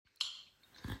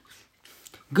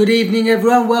Good evening,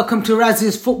 everyone. Welcome to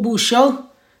Raz's Football Show.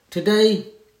 Today,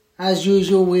 as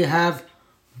usual, we have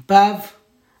Bav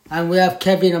and we have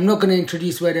Kevin. I'm not going to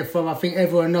introduce where they're from. I think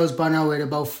everyone knows by now where they're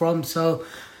both from. So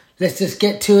let's just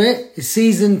get to it. It's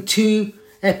Season 2,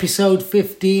 Episode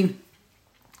 15.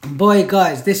 Boy,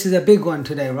 guys, this is a big one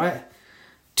today, right?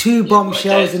 Two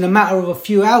bombshells in a matter of a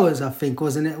few hours, I think,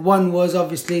 wasn't it? One was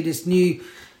obviously this new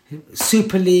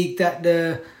Super League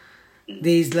that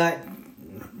these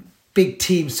big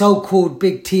teams, so-called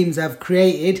big teams have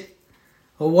created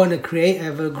or want to create,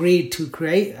 have agreed to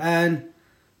create. And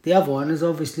the other one is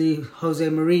obviously Jose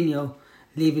Mourinho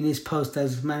leaving his post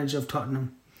as manager of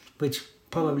Tottenham, which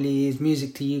probably is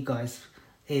music to you guys'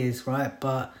 ears, right?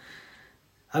 But,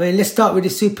 I mean, let's start with the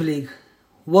Super League.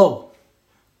 Whoa.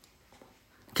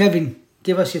 Kevin,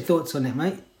 give us your thoughts on it,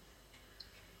 mate.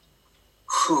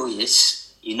 Oh,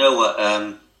 yes. You know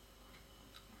what,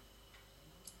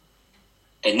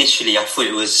 initially I thought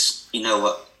it was,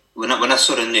 when I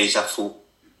saw the news, I thought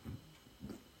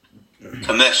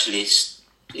commercially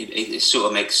it sort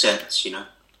of makes sense,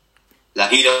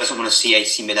 Like, who doesn't want to see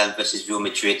AC Milan versus Real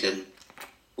Madrid and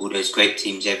all those great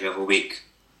teams every other week?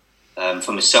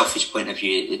 From a selfish point of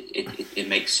view, it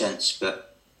makes sense,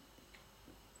 but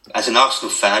as an Arsenal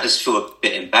fan, I just feel a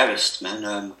bit embarrassed,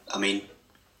 man. I mean,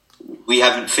 we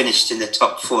haven't finished in the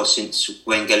top four since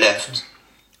Wenger left.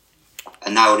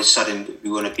 And now all of a sudden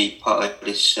we want to be part of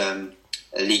this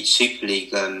elite Super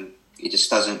League. It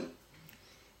just doesn't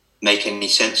make any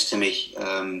sense to me.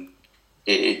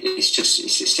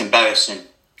 It's embarrassing.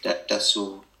 That's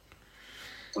all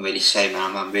I can really say,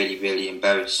 man. I'm really, really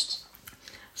embarrassed.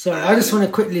 Sorry, I just want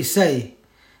to quickly say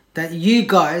that you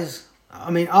guys,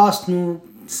 Arsenal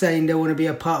saying they want to be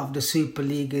a part of the Super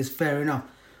League is fair enough.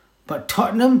 But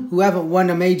Tottenham, who haven't won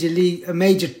a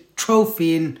major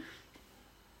trophy in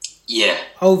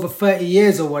over 30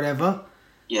 years or whatever,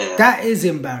 that is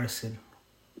embarrassing.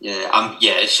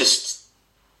 It's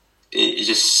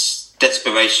just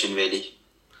desperation, really,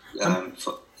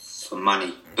 for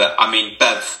money. But I mean,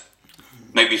 Bev,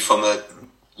 maybe from a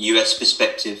US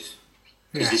perspective,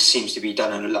 because this seems to be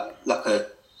done in like a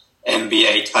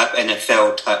NBA type,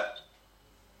 NFL type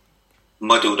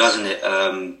model, doesn't it?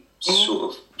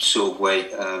 Sort of way.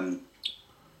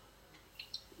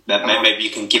 Maybe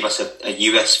you can give us a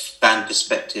US fan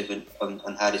perspective on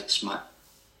how this might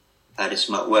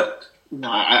work. No,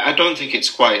 I don't think it's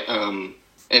quite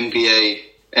NBA,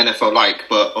 NFL like,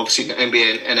 but obviously the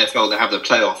NBA and NFL, they have the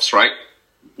playoffs, right?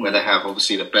 Where they have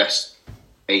obviously the best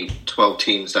 8, 12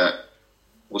 teams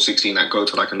or 16 that go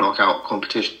to like a knockout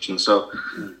competition. So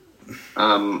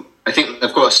I think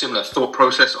they've got a similar thought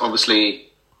process.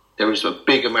 Obviously, there is a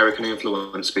big American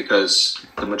influence because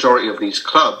the majority of these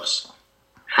clubs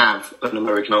have an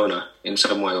American owner in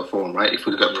some way or form, right? If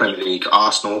we look at Premier League,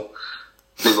 Arsenal,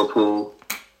 Liverpool,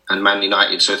 and Man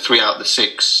United, so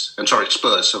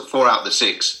Spurs, so 4 out of the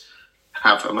 6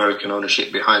 have American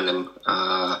ownership behind them.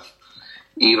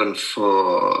 Even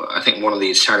for, I think one of the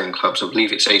Italian clubs, I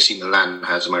believe it's AC Milan,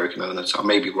 has American owners. I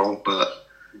may be wrong, but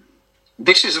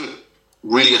this isn't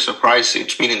really a surprise.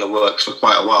 It's been in the works for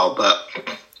quite a while, but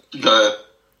the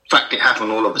fact it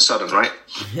happened all of a sudden, right?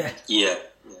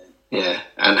 Yeah,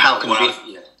 and how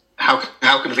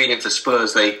convenient for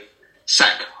Spurs, they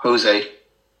sack Jose,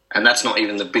 and that's not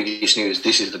even the biggest news.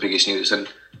 This is the biggest news, and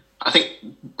I think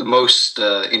the most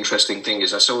interesting thing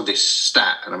is I saw this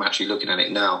stat, and I'm actually looking at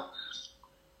it now,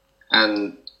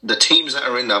 and the teams that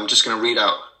are in there, I'm just going to read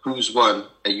out who's won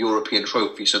a European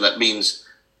trophy, so that means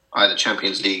either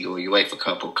Champions League or UEFA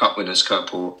Cup or Cup Winners'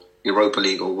 Cup or Europa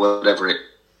League or whatever it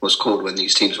was called when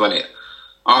these teams won it.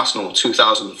 Arsenal,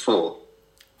 2004.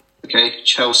 Okay,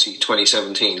 Chelsea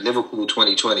 2017, Liverpool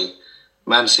 2020,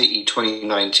 Man City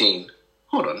 2019.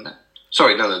 Hold on.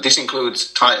 Sorry, no, this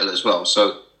includes title as well,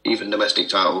 so even domestic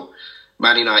title.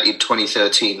 Man United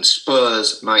 2013,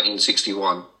 Spurs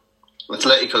 1961,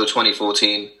 Atletico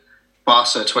 2014,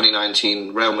 Barca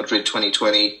 2019, Real Madrid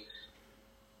 2020,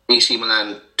 AC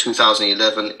Milan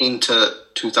 2011, Inter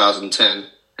 2010,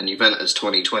 and Juventus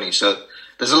 2020. So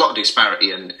there's a lot of disparity,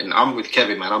 and I'm with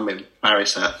Kevin, man. I'm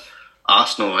embarrassed that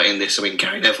Arsenal are in this. I mean,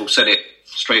 Gary Neville said it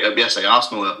straight up yesterday.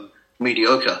 Arsenal are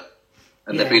mediocre,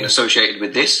 and they've been associated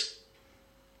with this.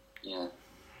 Yeah.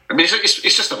 I mean, it's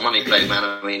just a money play, man.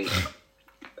 I mean,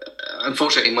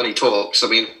 unfortunately, money talks. I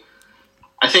mean,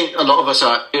 I think a lot of us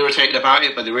are irritated about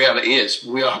it, but the reality is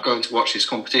we are going to watch this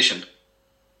competition.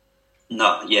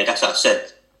 No, that's what I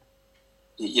said.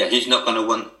 Yeah, he's not going to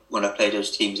want to play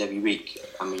those teams every week.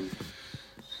 I mean,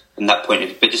 from that point of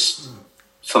view. But just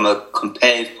from a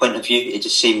competitive point of view, it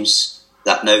just seems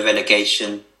that no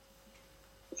relegation.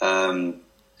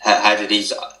 How do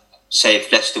these say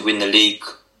if Leicester win the league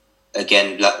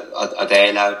again, like, are they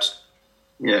allowed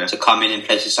to come in and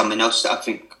play for someone else? I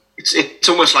think it's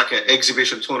almost like an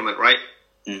exhibition tournament, right?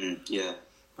 Yeah.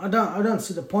 I don't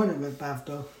see the point of it, Bav,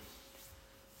 though.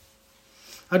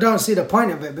 I don't see the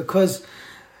point of it because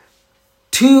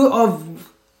 2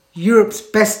 of Europe's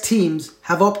best teams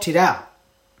have opted out.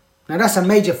 Now that's a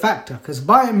major factor because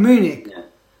Bayern Munich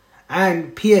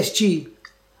and PSG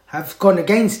have gone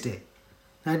against it.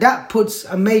 Now that puts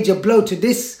a major blow to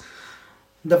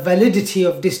the validity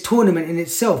of this tournament in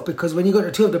itself, because when you got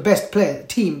the 2 of the best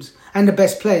teams and the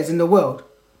best players in the world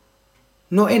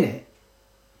not in it,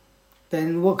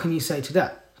 then what can you say to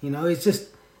that?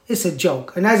 It's a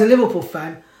joke. And as a Liverpool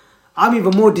fan, I'm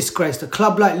even more disgraced. A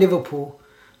club like Liverpool,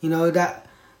 that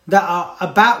are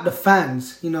about the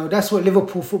fans, that's what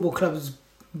Liverpool Football Club has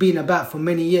been about for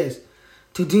many years.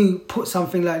 To put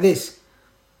something like this,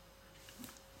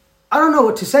 I don't know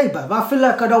what to say, Bav. I feel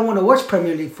like I don't want to watch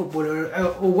Premier League football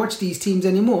or watch these teams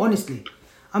anymore, honestly.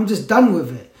 I'm just done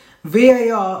with it.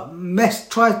 VAR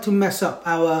tried to mess up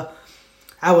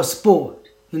our sport,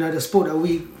 the sport that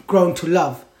we've grown to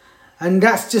love. And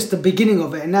that's just the beginning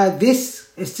of it. And now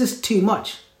this is just too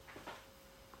much.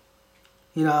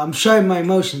 I'm showing my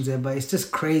emotions there, but it's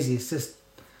just crazy. It's just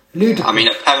ludicrous. I mean,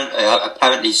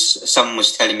 apparently someone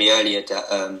was telling me earlier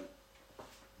that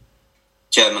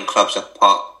German clubs are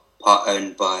part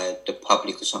owned by the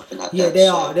public or something like that. Yeah, they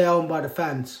are. They're owned by the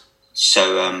fans.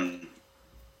 So,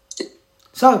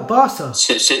 Barca.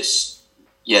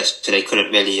 So they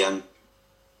couldn't really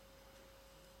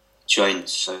join.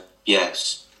 So,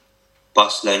 yes.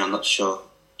 Barcelona, I'm not sure.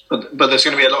 But there's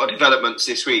going to be a lot of developments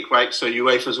this week, right? So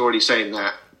UEFA's already saying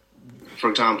that, for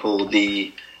example,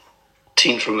 the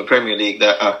teams from the Premier League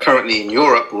that are currently in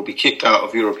Europe will be kicked out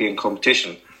of European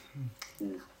competition.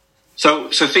 So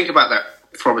think about that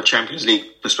from a Champions League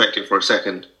perspective for a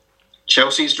second.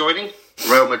 Chelsea's joining,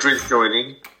 Real Madrid's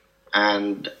joining,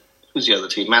 and who's the other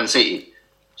team? Man City.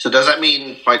 So does that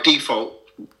mean by default,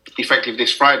 effective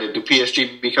this Friday, do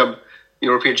PSG become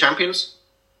European champions?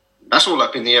 That's all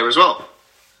up in the air as well.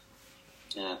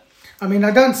 Yeah. I mean,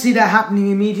 I don't see that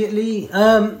happening immediately.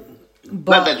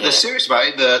 But they're serious about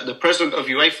it. The president of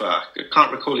UEFA, I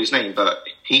can't recall his name, but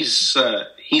he's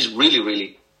really,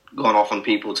 really gone off on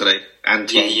people today. And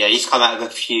he's come out with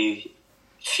a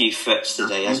few threats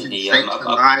today, hasn't he?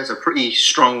 Lies are pretty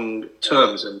strong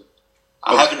terms. And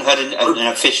I haven't heard an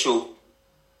official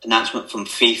announcement from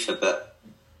FIFA, but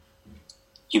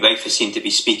UEFA seemed to be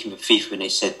speaking with FIFA when they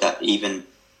said that even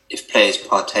if players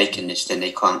partake in this, then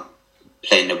they can't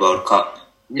play in the World Cup.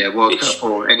 Yeah, World Cup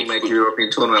or any major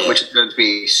European tournament, which is going to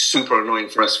be super annoying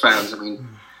for us fans. I mean,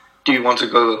 do you want to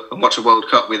go and watch a World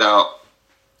Cup without,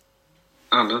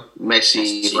 I don't know,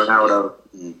 Messi, Ronaldo,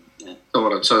 so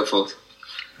on and so forth?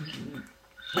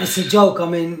 It's a joke. I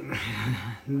mean,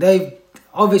 they've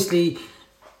obviously,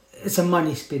 it's a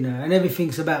money spinner and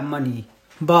everything's about money.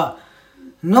 But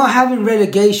not having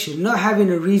relegation, not having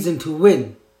a reason to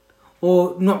win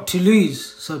or not to lose,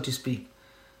 so to speak,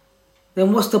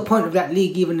 then what's the point of that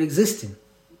league even existing?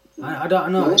 I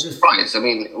don't know. What's the price? I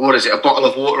mean, what is it? A bottle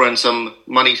of water and some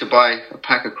money to buy a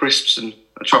pack of crisps and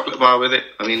a chocolate bar with it?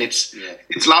 I mean, it's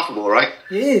laughable, right?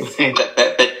 It is.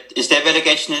 But is there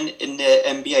relegation in the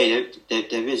NBA?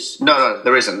 There is. No,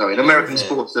 there isn't. No, in American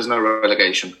sports, there's no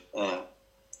relegation.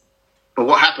 But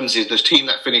what happens is the team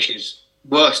that finishes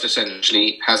worst,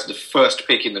 essentially, has the first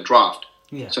pick in the draft.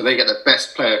 Yeah. So they get the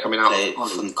best player coming out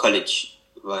from college.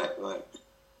 Right.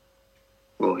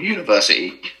 Well,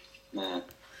 university. Yeah.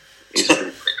 Is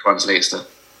a translates to.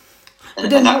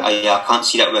 I can't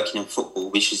see that working in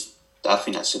football, I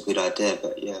think that's a good idea,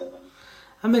 but yeah.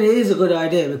 I mean, it is a good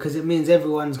idea because it means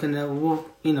everyone's going to,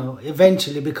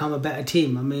 eventually become a better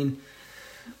team. I mean,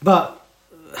 but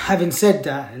having said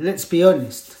that, let's be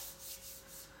honest.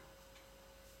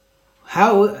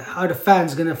 How are the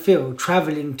fans going to feel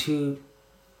travelling to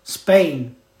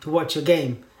Spain to watch a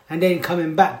game and then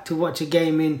coming back to watch a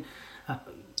game in...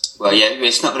 Well, yeah,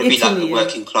 it's not going to be Italy, like a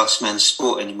working class man's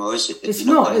sport anymore, is it? It's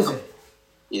not, is it?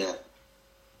 Yeah.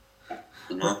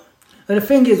 But the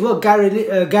thing is,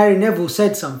 Gary Neville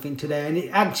said something today, and it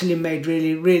actually made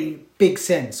really, really big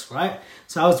sense, right?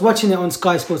 So I was watching it on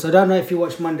Sky Sports. I don't know if you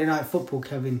watch Monday Night Football,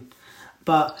 Kevin,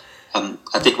 but I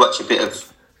did watch a bit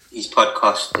of his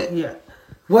podcast. Yeah.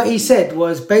 What he said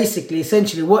was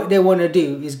essentially, what they want to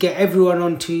do is get everyone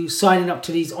onto signing up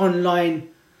to these online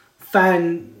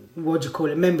fan,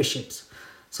 memberships.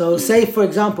 So say, for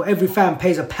example, every fan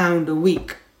pays £1 a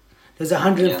week. There's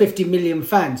 150 million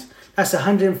fans. That's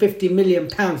 150 million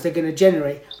pounds they're going to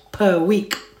generate per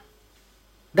week.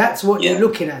 That's what you're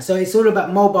looking at. So it's all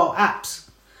about mobile apps.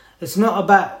 It's not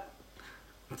about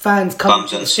fans coming Bums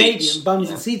to the and stadium, seats. bums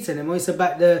and seats anymore. It's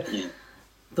about the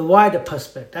wider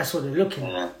prospect. That's what they're looking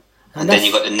at. Yeah. And then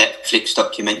you've got the Netflix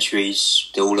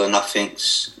documentaries, the All or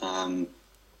Nothings.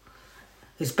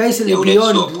 It's basically all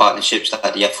beyond those sort of partnerships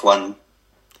like the F1.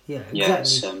 Yeah, Yeah,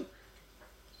 exactly.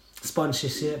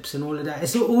 Sponsorships and all of that.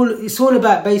 It's all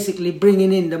about basically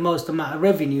bringing in the most amount of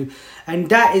revenue, and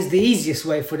that is the easiest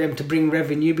way for them to bring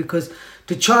revenue, because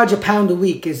to charge £1 a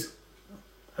week is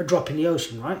a drop in the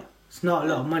ocean, right? It's not a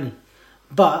lot of money,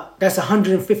 but that's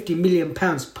 £150 million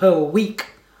per week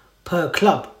per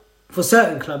club, for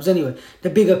certain clubs anyway.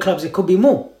 The bigger clubs, it could be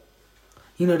more.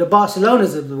 You know, the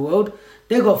Barcelonas of the world,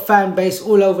 they've got fan base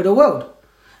all over the world.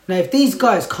 Now, if these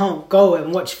guys can't go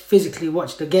and physically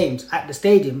watch the games at the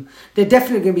stadium, they're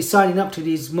definitely going to be signing up to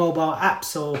these mobile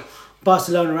apps or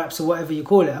Barcelona apps or whatever you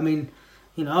call it. I mean,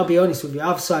 you know, I'll be honest with you,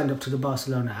 I've signed up to the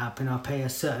Barcelona app and I pay a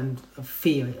certain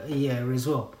fee a year as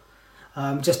well,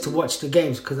 just to watch the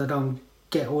games, because I don't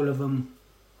get all of them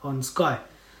on Sky.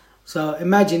 So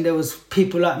imagine there was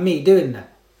people like me doing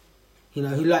that, you know,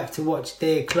 who like to watch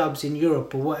their clubs in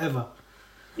Europe or whatever.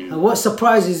 And what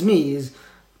surprises me is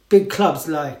big clubs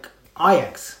like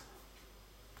Ajax,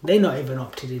 they're not even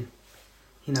opted in.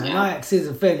 You know, and Ajax is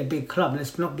a fairly big club.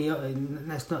 Let's not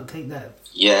take that.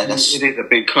 Yeah, it is a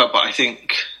big club, but I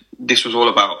think this was all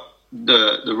about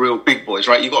the real big boys,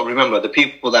 right? You've got to remember, the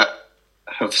people that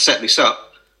have set this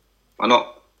up are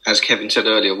not, as Kevin said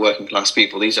earlier, working class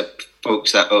people. These are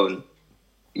folks that own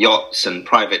yachts and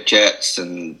private jets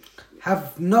and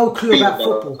have no clue about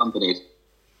football. Companies.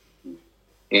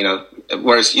 You know,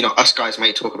 whereas, you know, us guys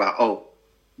may talk about, oh,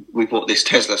 we bought this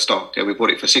Tesla stock, we bought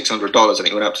it for $600 and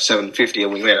it went up to $750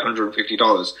 and we made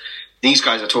 $150. These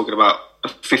guys are talking about a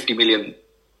 50 million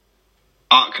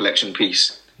art collection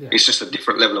piece. Yeah. It's just a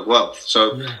different level of wealth.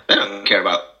 So they don't care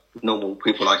about normal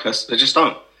people like us. They just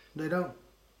don't. They don't.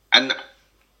 And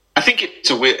I think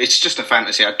it's just a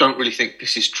fantasy. I don't really think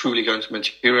this is truly going to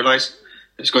materialize.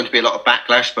 There's going to be a lot of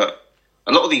backlash, but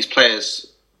a lot of these players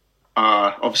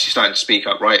are obviously starting to speak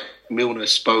up, right? Milner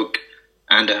spoke,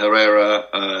 Ander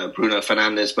Herrera, Bruno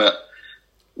Fernandes, but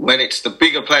when it's the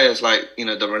bigger players like, you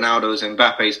know, the Ronaldos,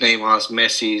 Mbappe's, Neymar's,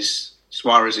 Messi's,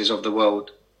 Suarez's of the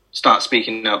world start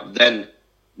speaking up, then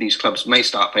these clubs may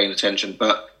start paying attention.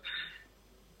 But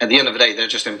at the end of the day, they're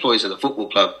just employees of the football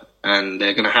club and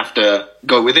they're going to have to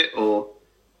go with it, or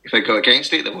if they go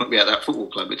against it, they won't be at that football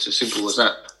club. It's as simple as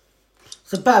that.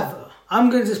 So, Bav, I'm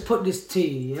going to just put this to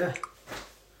you, yeah?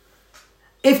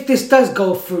 If this does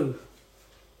go through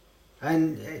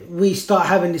and we start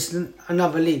having this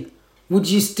another league, would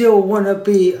you still want to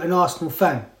be an Arsenal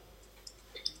fan?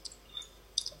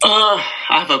 I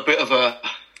have a bit of a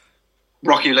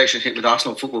rocky relationship with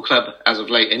Arsenal Football Club as of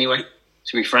late anyway,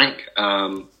 to be frank.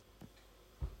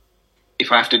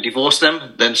 If I have to divorce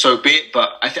them, then so be it.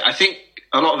 But I think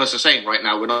a lot of us are saying right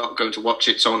now we're not going to watch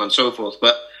it, so on and so forth.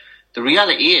 But the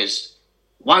reality is,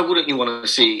 why wouldn't you want to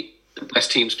see the best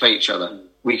teams play each other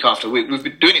week after week? We've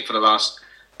been doing it for the last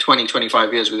 20,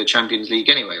 25 years with the Champions League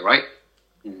anyway, right?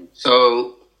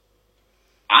 So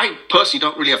I personally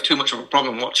don't really have too much of a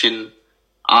problem watching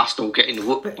Arsenal getting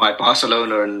whooped by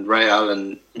Barcelona and Real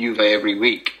and Juve every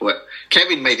week. Well,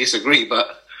 Kevin may disagree,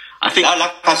 but I think...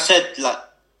 Like I said,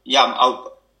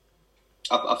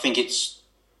 I think it's...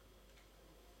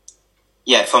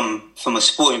 Yeah, from a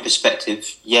sporting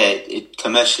perspective,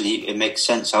 commercially it makes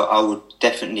sense. I would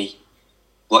definitely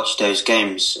watch those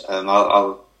games.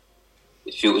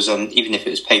 If it was on, even if it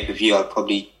was pay-per-view, I'd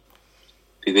probably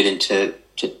be willing to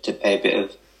pay a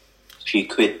few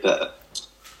quid. But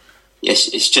yes,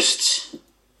 it's just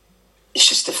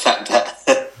the fact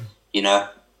that you know,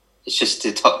 it's just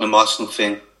the Tottenham Arsenal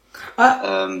thing.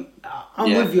 I'm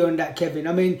with you on that, Kevin.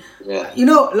 I mean, you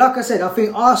know, like I said, I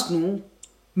think Arsenal,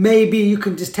 maybe you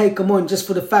can just take them on just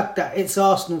for the fact that it's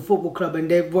Arsenal Football Club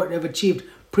and what they've achieved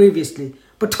previously.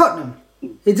 But Tottenham,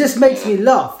 it just makes me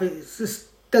laugh. It just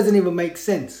doesn't even make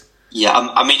sense. Yeah,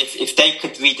 I mean, if they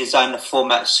could redesign the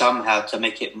format somehow to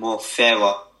make it more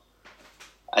fairer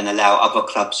and allow other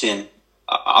clubs in,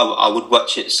 I would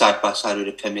watch it side by side with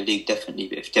the Premier League, definitely.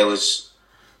 But if there was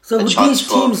so would these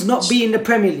teams not be in the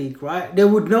Premier League, right? They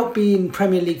would not be in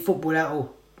Premier League football at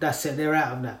all. That's it, they're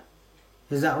out of that.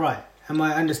 Is that right? Am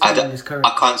I understanding this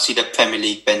correctly? I can't see the Premier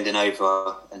League bending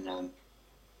over and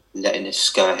letting this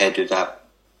go ahead without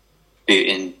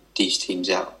booting these teams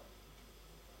out.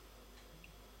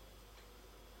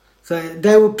 So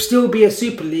there will still be a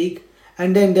Super League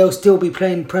and then they'll still be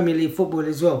playing Premier League football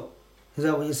as well. Is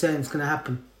that what you're saying is going to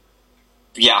happen?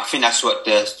 Yeah, I think that's what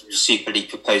the Super League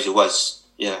proposal was.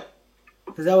 Yeah.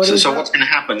 Is that what so what's going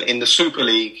to happen in the Super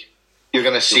League? You're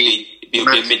going to see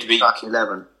it'll be a midweek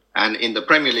 11. And in the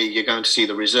Premier League, you're going to see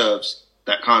the reserves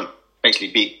that can't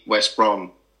basically beat West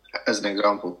Brom, as an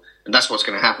example. And that's what's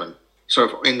going to happen.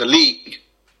 So in the league,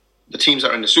 the teams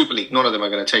that are in the Super League, none of them are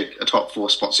going to take a top 4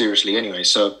 spot seriously anyway.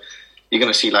 So you're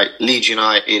going to see like Leeds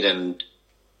United and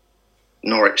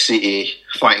Norwich City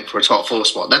fighting for a top 4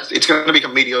 spot. It's going to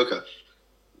become mediocre.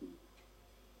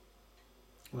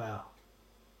 Wow.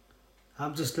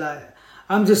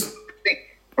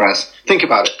 Raz, think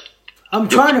about it. I'm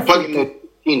trying to plugging the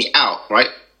teams out, right?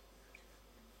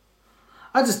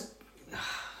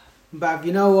 But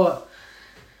you know what?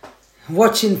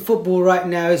 Watching football right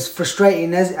now is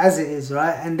frustrating as it is,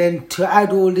 right? And then to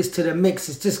add all this to the mix,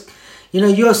 it's just,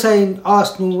 you're saying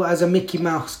Arsenal as a Mickey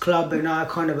Mouse club, and I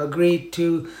kind of agreed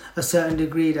to a certain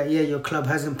degree that, your club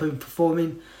hasn't been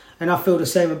performing. And I feel the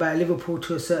same about Liverpool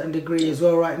to a certain degree as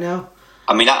well right now.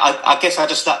 I mean, I guess I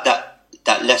just like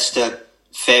that Leicester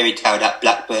fairy tale, that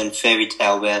Blackburn fairy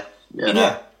tale where,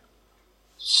 they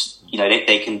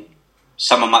can,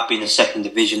 someone might be in the second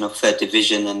division or third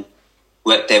division and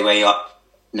work their way up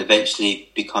and eventually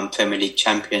become Premier League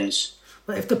champions.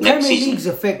 But if the Premier League's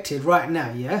affected right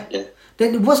now,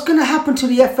 then what's going to happen to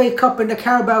the FA Cup and the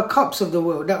Carabao Cups of the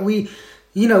world? That we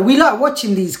like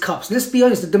watching these cups. Let's be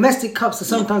honest, the domestic cups are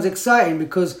sometimes exciting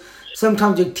because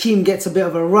sometimes your team gets a bit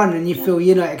of a run and you feel,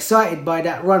 excited by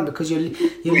that run because we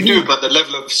do, but the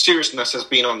level of seriousness has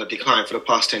been on the decline for the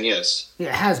past 10 years. Yeah,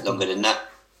 it has been.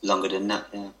 Longer than that,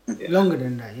 yeah. Longer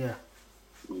than that, yeah.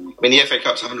 I mean, the FA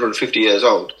Cup's 150 years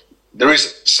old. There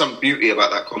is some beauty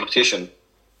about that competition.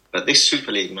 But this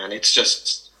Super League, man, it's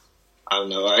just, I don't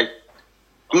know.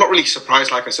 I'm not really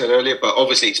surprised, like I said earlier, but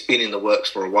obviously it's been in the works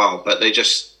for a while. But they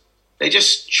just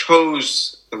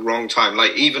chose the wrong time.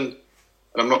 Like even,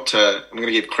 and I'm going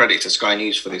to give credit to Sky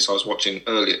News for this. I was watching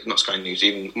earlier, not Sky News,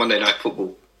 even Monday Night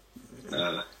Football.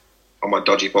 On my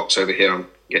dodgy box over here, I'm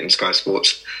getting Sky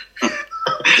Sports.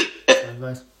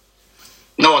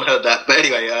 No one heard that. But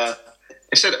anyway,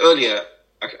 I said earlier,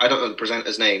 I don't know the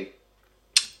presenter's name,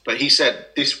 but he said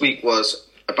this week was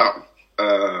about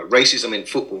racism in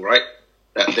football, right?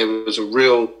 That there was a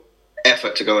real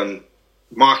effort to go and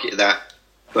market that,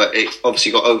 but it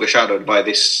obviously got overshadowed by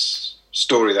this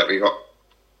story that we got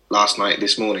last night,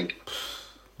 this morning.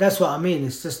 That's what I mean.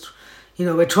 It's just,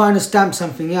 we're trying to stamp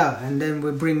something out and then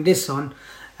we bring this on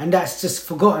and that's just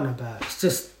forgotten about. It's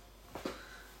just,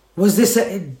 was this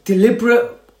a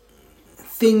deliberate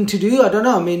thing to do? I don't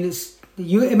know. I mean,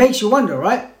 it makes you wonder,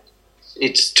 right?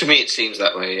 To me, it seems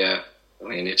that way, yeah. I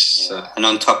mean, it's... And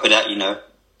on top of that,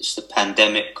 it's the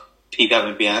pandemic. People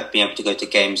haven't been able to go to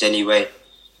games anyway.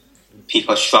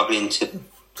 People are struggling to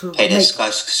pay their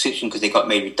Sky subscription because they got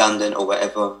made redundant or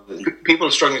whatever. People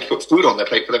are struggling to put food on their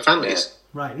plate for their families.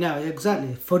 Yeah. Right now,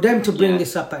 exactly. For them to bring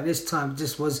this up at this time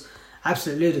just was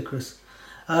absolutely ludicrous.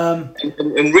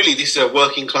 And really, this is a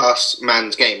working class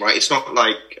man's game, right? It's not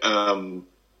like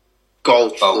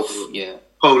golf or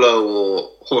polo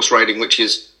or horse riding, which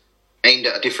is aimed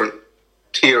at a different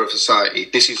tier of society.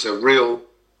 This is a real,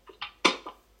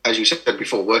 as you said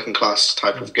before, working class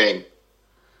type of game,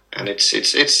 and it's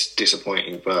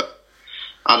disappointing. But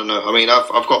I don't know. I mean,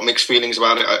 I've got mixed feelings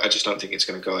about it. I just don't think it's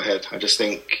going to go ahead. I just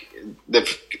think they're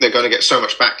going to get so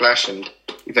much backlash, and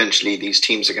eventually these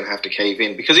teams are going to have to cave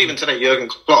in. Because even today, Jurgen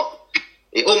Klopp,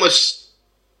 it almost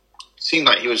seemed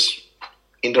like he was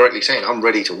indirectly saying, "I'm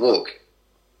ready to walk,"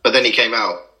 but then he came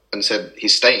out and said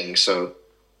he's staying. So,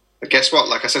 but guess what?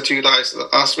 Like I said to you guys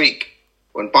last week,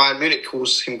 when Bayern Munich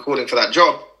calls him calling for that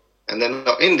job, and they're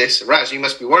not in this, Raz, you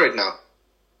must be worried now.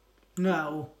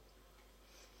 No.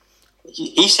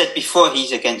 He said before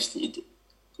he's against it,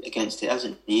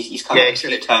 hasn't he? He's come a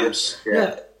few times.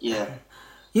 Yeah.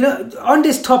 On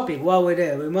this topic, while we're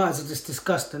there, we might as well just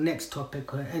discuss the next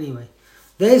topic anyway.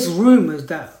 There's rumours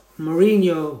that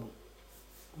Mourinho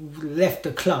left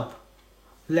the club,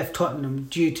 left Tottenham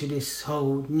due to this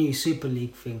whole new Super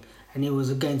League thing, and he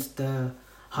was against the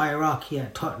hierarchy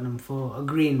at Tottenham for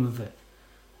agreeing with it.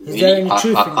 Is there any truth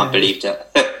in that? I can't believe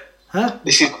that. Huh?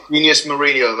 This is genius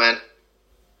Mourinho, man.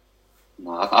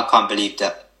 No, I can't believe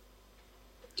that.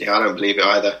 Yeah, I don't believe it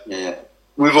either. Yeah.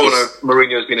 We've all known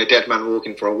Mourinho's been a dead man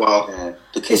walking for a while. Yeah,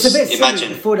 because it's a bit silly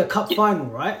before the cup final,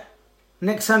 right?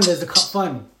 Next Sunday's the cup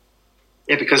final.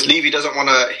 Yeah, because Levy doesn't want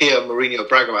to hear Mourinho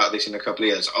brag about this in a couple of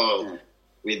years.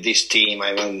 With this team,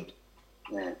 I won.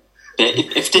 Yeah.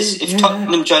 If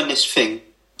Tottenham join this thing,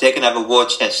 they're going to have a war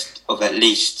chest of at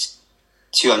least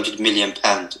 £200 million.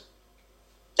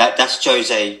 That's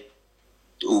Jose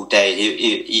all day.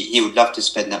 He would love to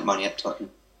spend that money at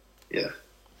Tottenham. Yeah.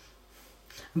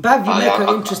 Bav, you make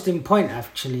an interesting point,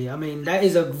 actually. I mean, that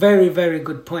is a very, very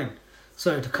good point.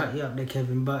 Sorry to cut you up there,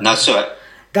 Kevin, but... No, sorry.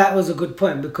 that was a good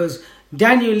point because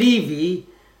Daniel Levy,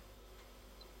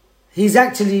 he's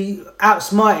actually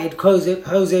outsmarted Jose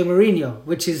Mourinho,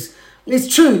 which is,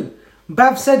 it's true.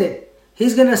 Bav said it.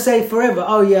 He's going to say forever,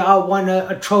 oh yeah, I won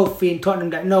a trophy in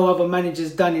Tottenham that no other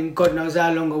manager's done in God knows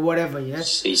how long or whatever, yeah?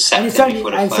 So he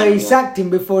sacked him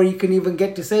before he can even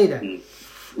get to say that.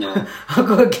 Yeah. I've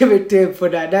got to give it to him for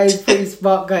that. That is pretty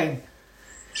smart going.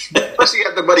 Plus, he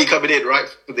had the money coming in, right,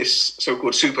 for this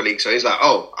so-called Super League. So he's like,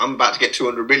 oh, I'm about to get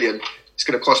 200 million. It's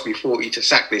going to cost me 40 to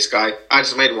sack this guy. I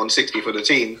just made 160 for the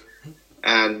team.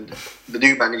 And the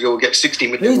new manager will get 60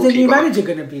 million. Who's the new manager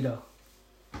going to be, though?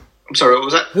 I'm sorry, what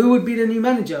was that? Who would be the new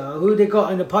manager? Who they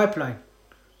got in the pipeline?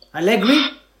 Allegri?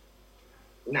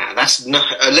 Nah, that's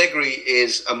not... Allegri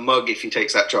is a mug if he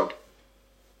takes that job.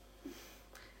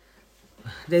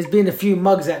 There's been a few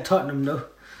mugs at Tottenham, though.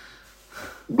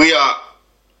 We are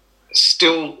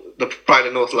still the pride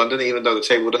of North London, even though the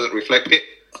table doesn't reflect it.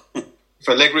 If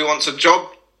Allegri wants a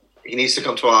job, he needs to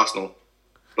come to Arsenal.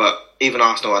 But even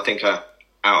Arsenal, I think, are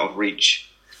out of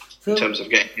reach in terms of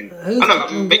getting him. I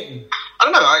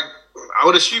don't know. I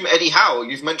would assume Eddie Howe.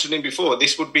 You've mentioned him before.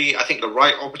 This would be, I think, the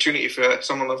right opportunity for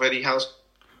someone of Eddie Howe's.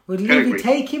 Would Levy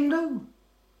take him, though?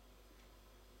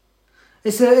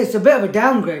 It's a bit of a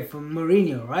downgrade from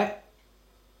Mourinho, right?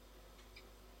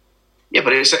 Yeah,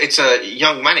 but it's a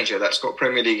young manager that's got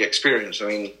Premier League experience. I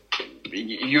mean,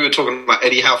 you were talking about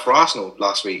Eddie Howe for Arsenal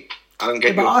last week. I don't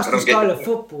get but Arsenal's style of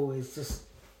football is just,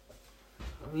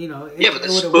 you know... Yeah, but the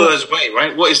Spurs way,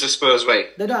 right? What is the Spurs way?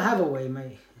 They don't have a way,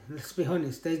 mate. Let's be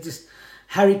honest. They just...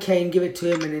 Harry Kane, give it to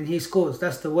him and then he scores.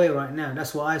 That's the way right now.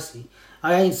 That's what I see.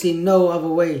 I ain't seen no other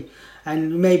way.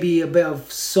 And maybe a bit of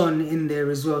Son in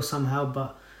there as well somehow.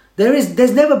 But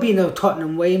there's never been a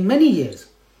Tottenham way in many years.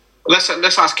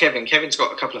 Let's ask Kevin. Kevin's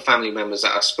got a couple of family members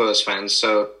that are Spurs fans.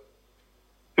 So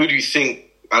who do you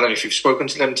think... I don't know if you've spoken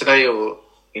to them today or,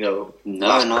 you know...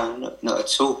 No, not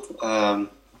at all.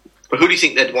 But who do you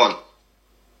think they'd want?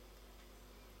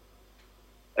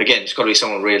 Again, it's got to be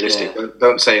someone realistic. Yeah.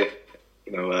 Don't say...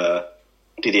 You know,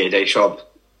 Didier Deschamps.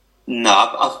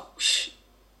 No,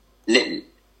 Levy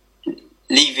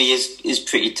is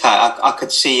pretty tight. I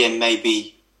could see him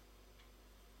maybe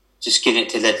just giving it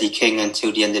to Ledley King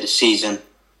until the end of the season.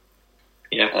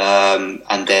 Yeah.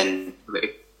 And then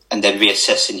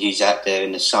reassessing who's out there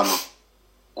in the summer.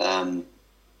 That's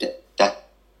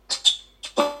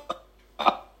what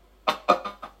I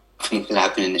think will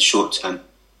happen in the short term.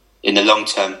 In the long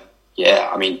term,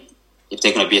 yeah, I mean, if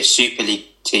they're going to be a Super League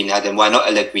team now, then why not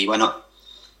Allegri? Why not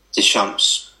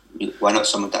Deschamps? Why not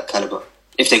someone that calibre?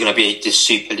 If they're going to be this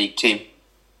Super League team,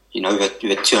 you know, with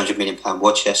a £200 million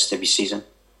war chest every season.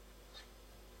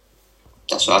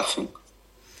 That's what I think.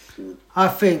 I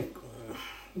think,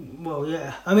 well,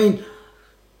 yeah. I mean,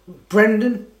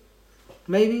 Brendan,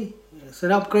 maybe. It's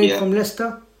an upgrade from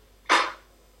Leicester.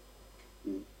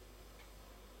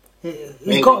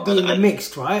 He's got to be in the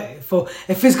mixed, right?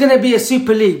 If it's going to be a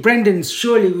Super League, Brendan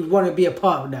surely would want to be a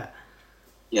part of that.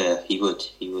 Yeah, he would.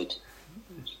 Yeah,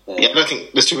 I don't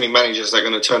think there's too many managers that are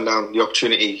going to turn down the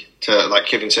opportunity to, like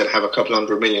Kevin said, have a couple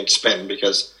 $100 million to spend,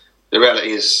 because the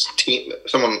reality is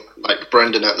someone like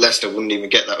Brendan at Leicester wouldn't even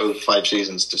get that over 5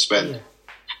 seasons to spend.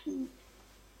 Yeah.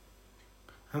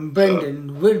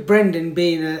 And with Brendan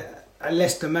being a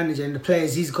Leicester manager and the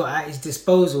players he's got at his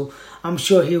disposal, I'm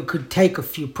sure he could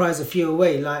prize a few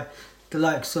away, like the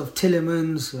likes of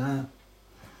Tillemans,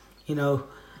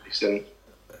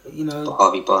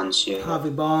 Harvey Barnes, Harvey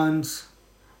Barnes,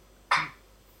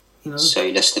 so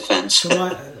Leicester fans.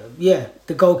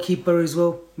 The goalkeeper as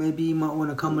well. Maybe he might want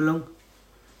to come along.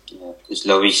 Yeah, because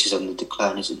Lloris is on the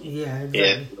decline, isn't he? Yeah, exactly.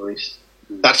 Yeah, Lloris.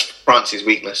 That's France's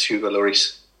weakness, Hugo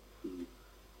Lloris.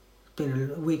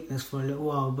 Been a weakness for a little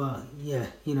while, but yeah,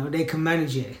 they can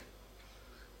manage it.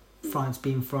 France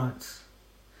being France.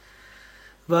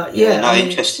 But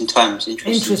interesting times.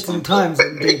 Interesting times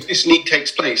indeed. If this league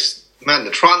takes place, man,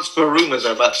 the transfer rumours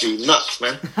are about to be nuts,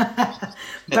 man.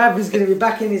 Bav is going to be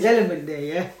back in his element there,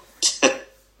 yeah?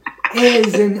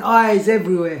 Ears and eyes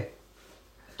everywhere.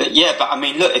 But I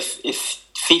mean, look, if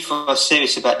FIFA are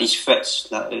serious about these threats,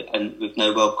 and with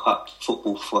no World Cup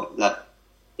football,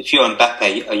 if you're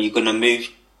Mbappe, are you going to move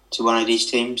to one of these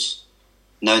teams,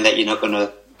 knowing that you're not going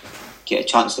to get a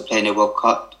chance to play in the World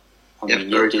Cup?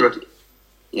 Very true.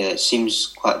 Yeah, it seems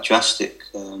quite drastic.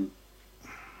 So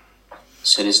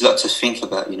there's lots to think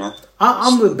about,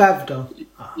 I'm with Bav though.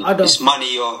 I don't. It's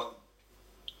money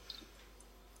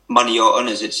or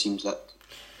honours, it seems like.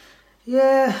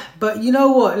 Yeah, but you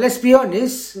know what? Let's be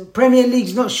honest. Premier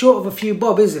League's not short of a few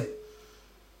bob, is it?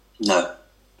 No.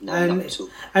 No, not at all.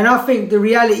 And I think the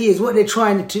reality is what they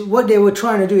were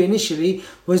trying to do initially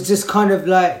was just kind of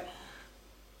like,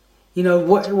 you know,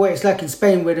 what it's like in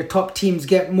Spain where the top teams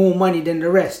get more money than the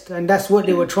rest, and that's what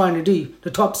they were trying to do.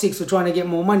 The top six were trying to get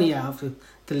more money out of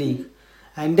the league,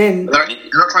 and then they're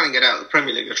not trying to get out of the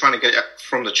Premier League. They're trying to get out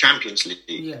from the Champions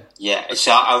League. Yeah. It's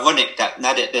ironic that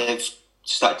now that they've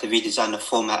started to redesign the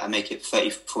format and make it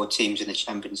 34 teams in the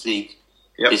Champions League,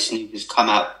 this news has come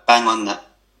out bang on that.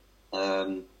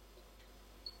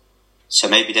 So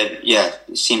maybe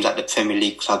it seems like the Premier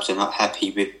League clubs are not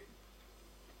happy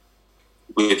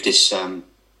with this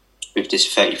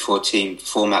 34 team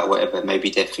format or whatever. Maybe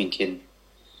they're thinking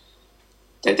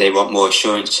that they want more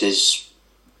assurances.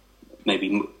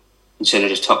 Maybe instead of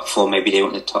the top four, maybe they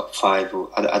want the top five. Or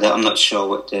I'm not sure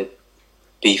what the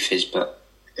beef is, but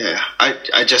yeah,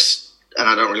 I just, and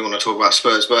I don't really want to talk about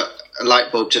Spurs, but a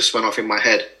light bulb just went off in my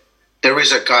head. There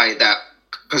is a guy that,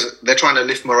 because they're trying to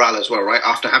lift morale as well, right?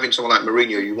 After having someone like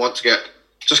Mourinho, you want to get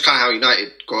just kind of how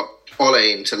United got Ole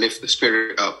in to lift the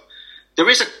spirit up.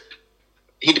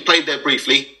 He played there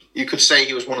briefly. You could say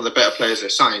he was one of the better players they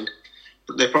signed,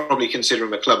 but they probably consider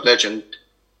him a club legend.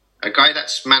 A guy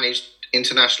that's managed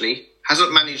internationally,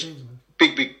 hasn't managed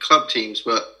big club teams,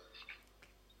 but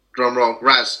drum roll,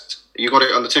 Raz, you got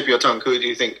it on the tip of your tongue. Who do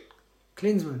you think?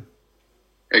 Klinsmann.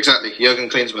 Exactly, Jurgen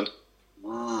Klinsmann.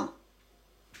 wow.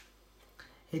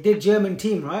 He did German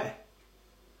team, right?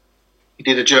 He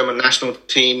did a German national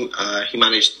team. He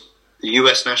managed the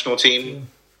US national team.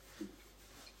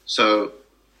 So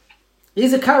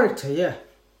He's a character, yeah.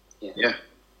 yeah.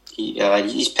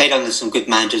 He's played under some good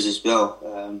managers as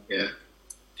well. Yeah.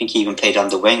 I think he even played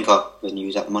under Wenger when he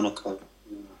was at Monaco.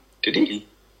 Did he?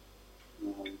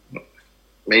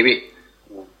 Maybe.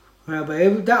 Yeah,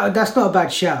 but that's not a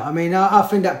bad shout. I mean, I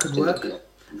think that could work.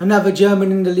 Another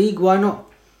German in the league, why not?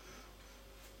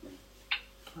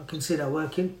 I can see that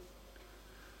working.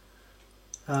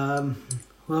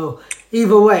 Well,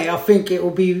 either way, I think it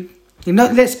will be... You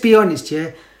know, let's be honest,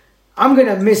 yeah? I'm going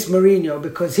to miss Mourinho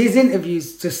because his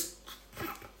interviews just...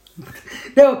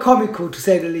 they were comical, to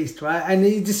say the least, right? And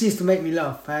he just used to make me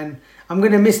laugh. And I'm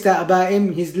going to miss that about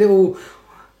him, his little...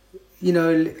 You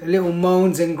know, little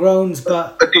moans and groans,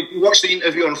 but... Did you watch the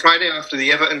interview on Friday after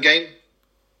the Everton game?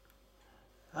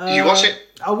 Did you watch it?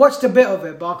 I watched a bit of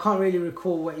it, but I can't really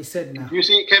recall what he said now. Did you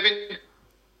see it, Kevin?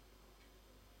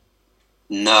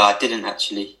 No, I didn't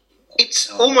actually. It's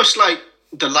almost like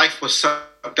the life was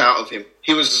sucked out of him.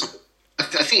 He was...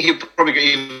 I think he probably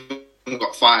even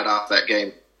got fired after that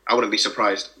game. I wouldn't be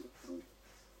surprised.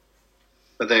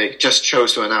 But they just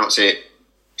chose to announce it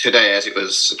today as it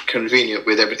was convenient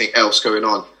with everything else going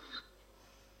on.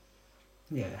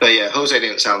 Yeah. But yeah, Jose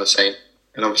didn't sound the same.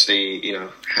 And obviously, you know,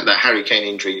 that Harry Kane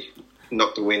injury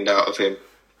knocked the wind out of him.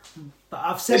 But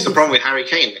I've said It's the problem with Harry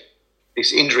Kane.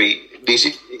 This injury, these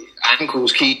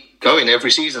ankles keep going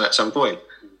every season at some point.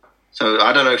 So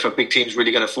I don't know if a big team's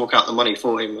really going to fork out the money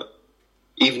for him,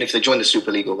 even if they join the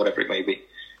Super League or whatever it may be.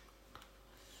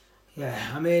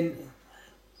 Yeah, I mean,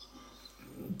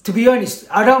 to be honest,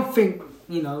 I don't think,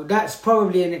 you know, that's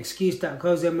probably an excuse that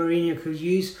Jose Mourinho could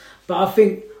use. But I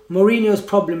think Mourinho's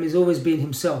problem has always been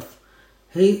himself.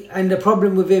 And the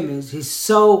problem with him is he's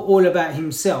so all about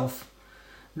himself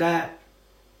that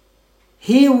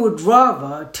he would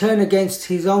rather turn against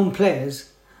his own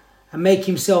players and make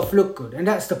himself look good. And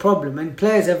that's the problem. And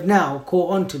players have now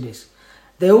caught on to this.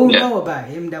 They all know about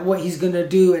him, that what he's going to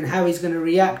do and how he's going to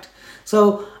react.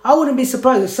 So I wouldn't be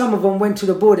surprised if some of them went to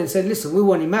the board and said, listen, we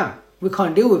want him out. We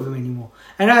can't deal with him anymore.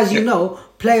 And as you know,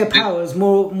 player power is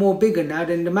more bigger now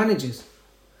than the managers.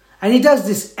 And he does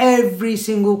this every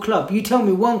single club. You tell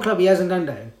me one club he hasn't done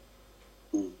that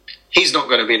in. He's not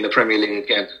going to be in the Premier League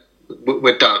again.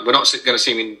 We're done. We're not going to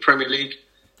see him in the Premier League.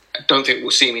 I don't think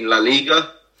we'll see him in La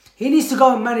Liga. He needs to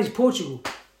go and manage Portugal.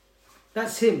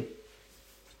 That's him.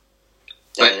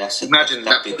 But imagine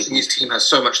that his team has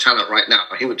so much talent right now.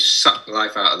 He would suck the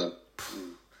life out of them.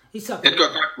 They'd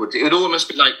go backwards. It would almost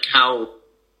be like how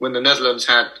when the Netherlands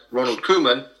had Ronald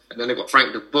Koeman and then they got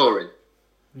Frank de Boer in.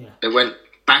 Yeah. They went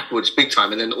backwards big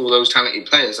time, and then all those talented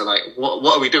players are like,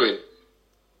 what are we doing?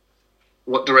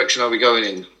 What direction are we going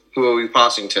in? Who are we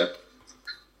passing to?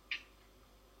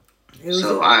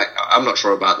 So I'm not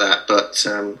sure about that, but...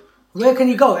 where can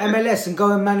he go? MLS and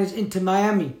go and manage Inter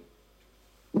Miami?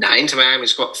 Nah, Inter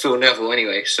Miami's got Phil Neville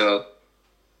anyway, so...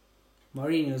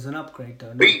 Mourinho's an upgrade, though.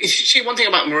 No? But you see, one thing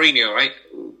about Mourinho, right?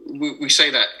 We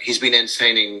say that he's been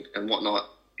entertaining and whatnot.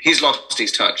 He's lost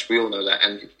his touch. We all know that.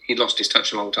 And he lost his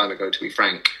touch a long time ago, to be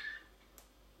frank.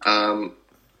 But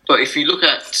if you look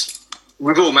at...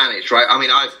 We've all managed, right? I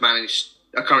mean, I've managed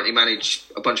I currently manage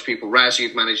a bunch of people. Raz,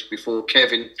 you've managed before.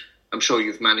 Kevin, I'm sure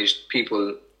you've managed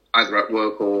people either at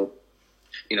work or,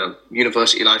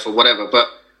 university life or whatever. But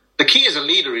the key as a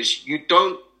leader is you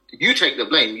take the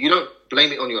blame. You don't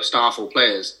blame it on your staff or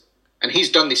players. And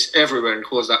he's done this everywhere and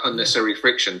caused that unnecessary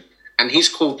friction. And he's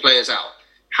called players out.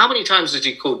 How many times has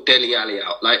he called Dele Alli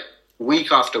out? Like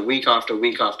week after week after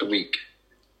week after week.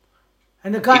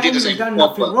 And the guy hasn't done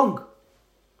nothing wrong.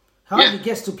 Hardly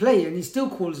gets to play and he still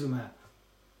calls him out.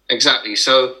 Exactly.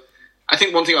 So I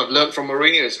think one thing I've learned from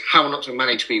Mourinho is how not to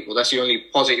manage people. That's the only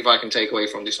positive I can take away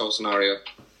from this whole scenario.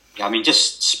 Yeah, I mean,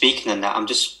 just speaking on that,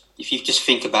 if you just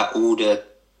think about all the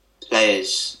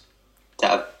players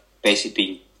that have basically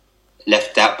been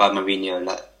left out by Mourinho,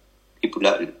 like people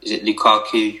like, is it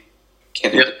Lukaku,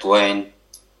 Kevin De Bruyne,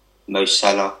 Mo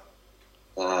Salah,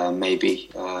 maybe.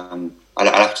 I'll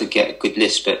have to get a good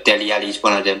list, but Dele Alli is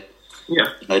one of them.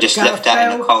 Yeah. Just left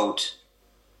out in the cold.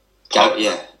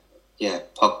 Yeah,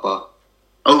 Pogba.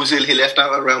 Ozil, he left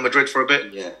out at Real Madrid for a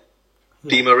bit. Yeah.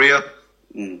 Di Maria.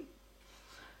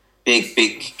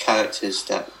 Big characters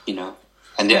that,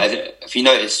 And if you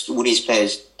notice, all these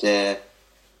players, Joe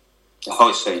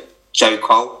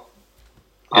Cole,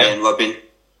 Ian Robin,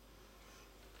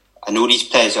 and all these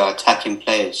players are attacking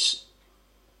players.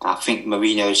 I think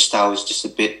Mourinho's style was just a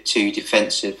bit too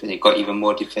defensive, and it got even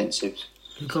more defensive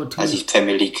as his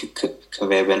Premier League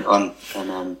career went on.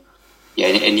 And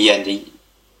in the end,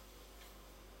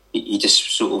 he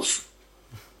just sort of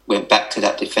went back to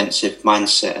that defensive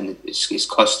mindset, and it's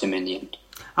cost him in the end.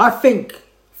 I think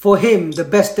for him, the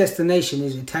best destination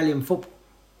is Italian football,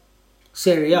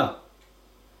 Serie A,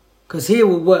 because he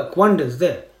will work wonders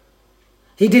there.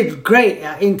 He did great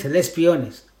at Inter, let's be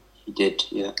honest. He did,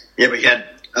 yeah. Yeah, but he had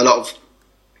a lot of,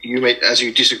 as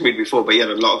you disagreed before, but he had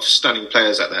a lot of stunning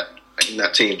players in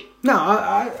that team.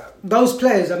 No, those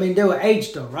players, they were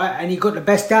aged though, right? And he got the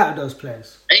best out of those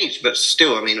players. Aged, but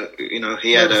still, he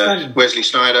had Wesley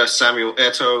Sneijder, Samuel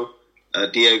Eto'o,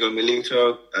 Diego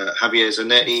Milito, Javier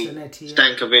Zanetti,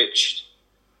 Stankovic.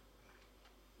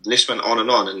 The list went on.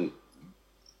 And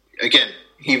again,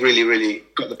 he really, really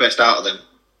got the best out of them.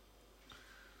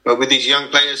 But with these young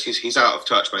players, he's out of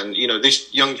touch, man.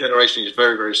 This young generation is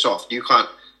very, very soft. You can't...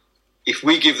 If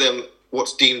we give them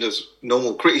what's deemed as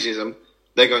normal criticism,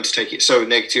 they're going to take it so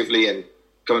negatively and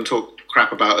go and talk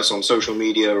crap about us on social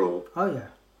media or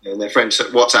in their friends'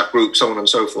 WhatsApp group, so on and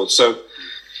so forth. So,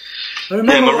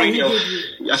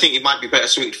 Mourinho, I think he might be better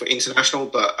suited for international,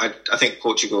 but I think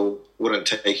Portugal wouldn't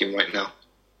take him right now.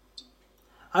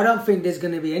 I don't think there's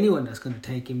going to be anyone that's going to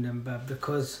take him then, Bab,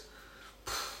 because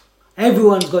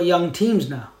everyone's got young teams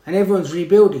now and everyone's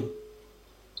rebuilding.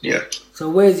 Yeah. So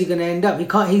where's he going to end up?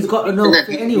 He's got to know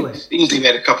fit anyway. He's easily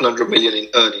made a couple $100 million in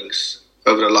earnings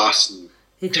over the last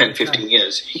 10, 15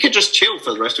 years. He could just chill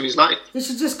for the rest of his life. He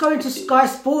should just go into Sky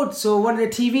Sports or one of the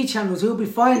TV channels. He'll be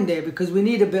fine there because we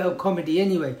need a bit of comedy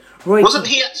anyway. Wasn't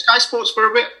he at Sky Sports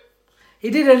for a bit? He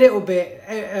did a little bit,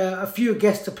 a few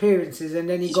guest appearances, and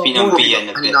then he got bored.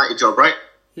 United job, right?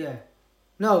 Yeah.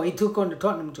 No, he took on the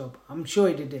Tottenham job. I'm sure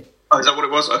he did it. Oh, is that what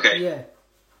it was? Okay. Yeah.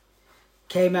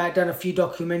 Came out, done a few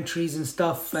documentaries and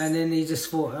stuff, and then he just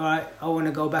thought, all right, I want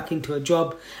to go back into a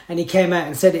job. And he came out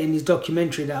and said it in his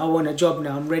documentary that I want a job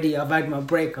now. I'm ready. I've had my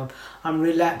break up. I'm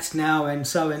relaxed now, and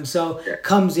so. Yeah.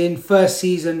 Comes in, first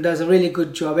season, does a really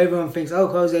good job. Everyone thinks, oh,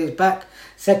 Jose is back.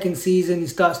 Second season, he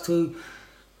starts to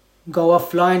go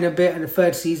offline a bit, and the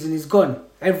third season is gone.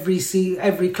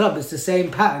 Every club is the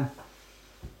same pattern.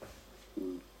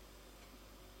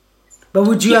 But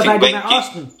would you have had him at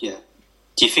Arsenal? Yeah.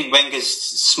 Do you think Wenger's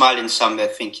smiling somewhere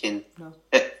thinking... No.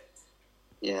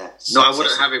 Yeah. No, I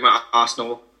wouldn't have him at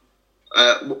Arsenal.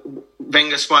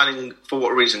 Wenger smiling for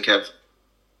what reason, Kev?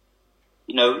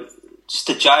 Just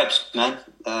the jibes, man.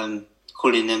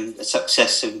 Calling them a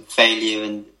success and failure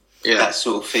and that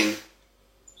sort of thing.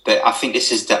 But I think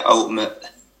this is the ultimate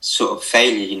sort of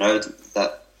failure,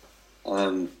 that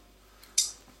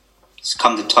it's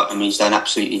come to Tottenham, he's done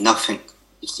absolutely nothing.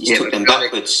 He's took them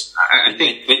backwards. I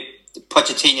think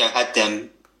Pochettino had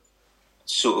them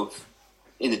sort of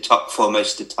in the top four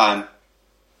most of the time.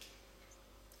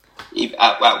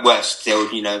 At worst, they'll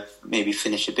maybe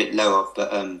finish a bit lower.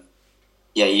 But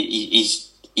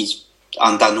he's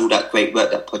undone all that great work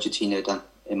that Pochettino done,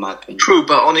 in my opinion. True,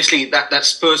 but honestly, that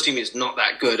Spurs team is not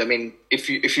that good. I mean, if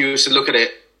you were to look at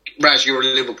it, Raz, you're a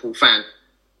Liverpool fan,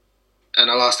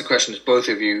 and I'll ask the question to both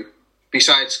of you.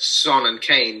 Besides Son and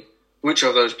Kane, which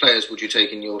of those players would you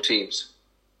take in your teams?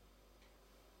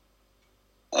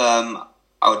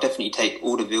 I would definitely take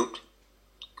Alderweireld.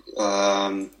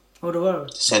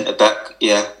 Alderweireld. Centre back,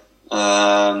 yeah.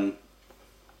 Dele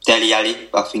Alli,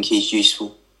 I think he's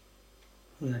useful.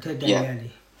 Yeah, take Dele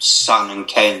Alli. Son and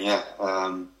Kane, yeah.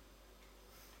 I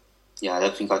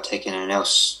don't think I'd take anyone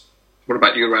else. What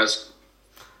about you, Raz?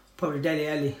 Probably Dele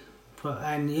Alli.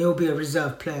 And he'll be a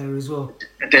reserve player as well.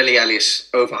 Dele Alli is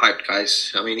overhyped,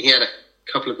 guys. I mean, he had a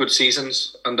couple of good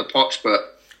seasons under Poch,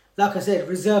 but... Like I said,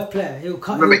 reserve player.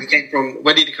 Remember, he came from...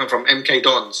 Where did he come from? MK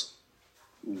Dons.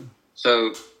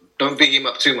 So, don't big him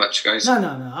up too much, guys.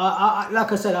 No. I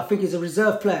like I said, I think he's a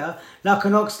reserve player. Like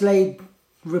an Oxlade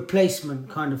replacement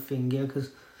kind of thing, yeah? Because,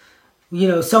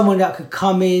 someone that could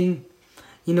come in,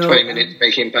 20 minutes,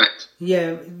 make impact.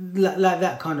 Yeah, like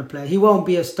that kind of player. He won't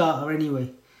be a starter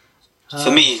anyway. For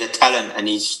me, he's a talent, and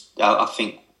I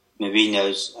think Mourinho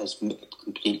has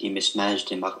completely mismanaged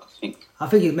him. I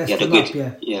think he's messed him up,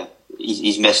 yeah. Yeah,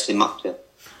 he's messed him up there.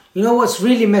 You know what's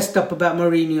really messed up about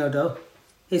Mourinho, though?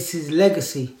 It's his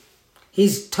legacy.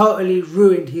 He's totally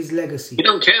ruined his legacy. You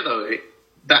don't care, though.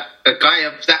 That a guy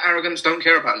of that arrogance don't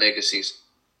care about legacies.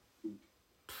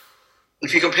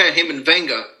 If you compare him and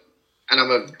Wenger, and I'm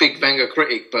a big Wenger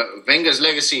critic, but Wenger's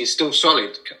legacy is still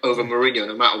solid over Mourinho,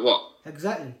 no matter what.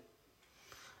 Exactly.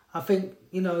 I think,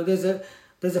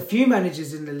 there's a few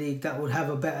managers in the league that would have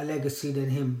a better legacy than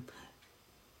him.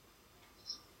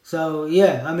 So,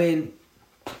 yeah, I mean,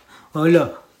 well,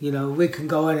 look, we can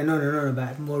go on and on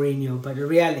about Mourinho, but the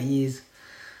reality is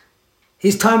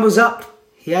his time was up.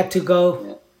 He had to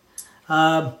go.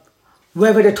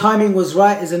 Whether the timing was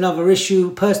right is another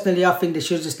issue. Personally, I think they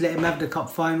should just let him have the cup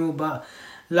final, but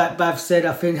like Bav said,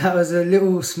 I think that was a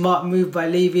little smart move by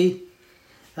Levy.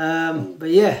 But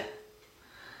yeah,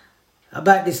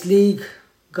 about this league,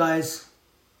 guys,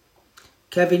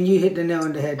 Kevin, you hit the nail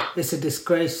on the head. It's a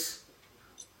disgrace.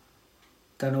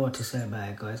 Don't know what to say about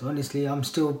it, guys. Honestly, I'm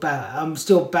still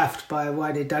baffled by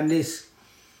why they done this.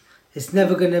 It's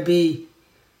never gonna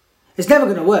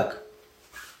work.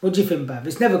 What do you think, Bav?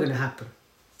 It's never gonna happen.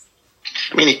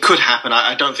 I mean, it could happen.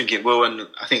 I don't think it will, and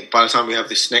I think by the time we have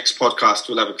this next podcast,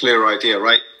 we'll have a clearer idea,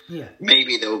 right? Yeah.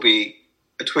 Maybe there will be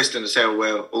a twist in the sail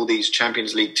where all these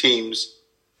Champions League teams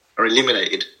are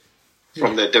eliminated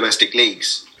from the domestic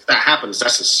leagues. If that happens,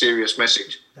 that's a serious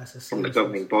message from the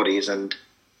governing bodies, and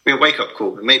be a wake-up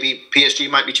call. And maybe PSG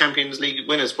might be Champions League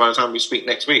winners by the time we speak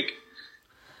next week.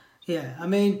 Yeah, I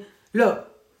mean, look,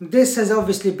 this has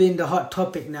obviously been the hot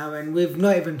topic now, and we've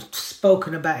not even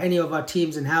spoken about any of our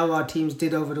teams and how our teams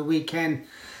did over the weekend.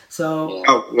 So,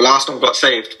 well, Arsenal got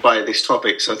saved by this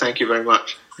topic, so thank you very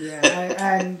much. Yeah,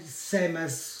 and same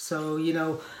as, so,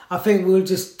 I think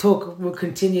we'll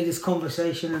continue this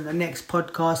conversation in the next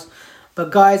podcast.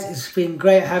 But guys, it's been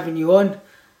great having you on.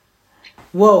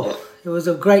 Whoa, it was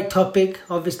a great topic.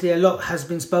 Obviously, a lot has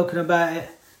been spoken about it.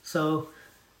 So,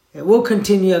 it will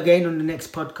continue again on the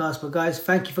next podcast. But guys,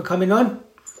 thank you for coming on.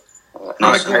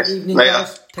 Nice, Have a good evening,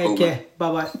 guys. Take care.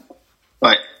 Bye-bye.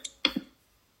 Bye.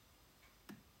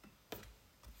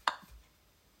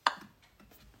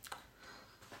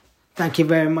 Thank you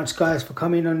very much, guys, for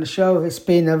coming on the show. It's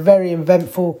been a very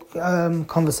eventful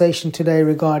conversation today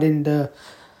regarding the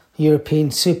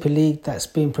European Super League that's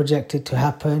been projected to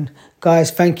happen.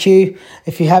 Guys, thank you.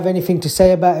 If you have anything to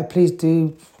say about it, please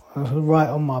do write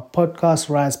on my podcast,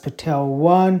 Raz Patel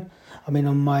 1.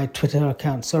 On my Twitter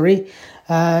account, sorry.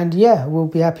 And yeah, we'll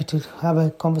be happy to have a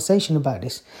conversation about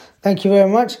this. Thank you very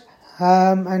much.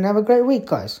 And have a great week,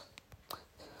 guys.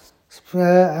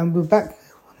 And we'll be back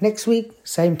next week,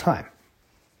 same time.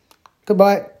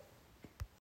 Goodbye.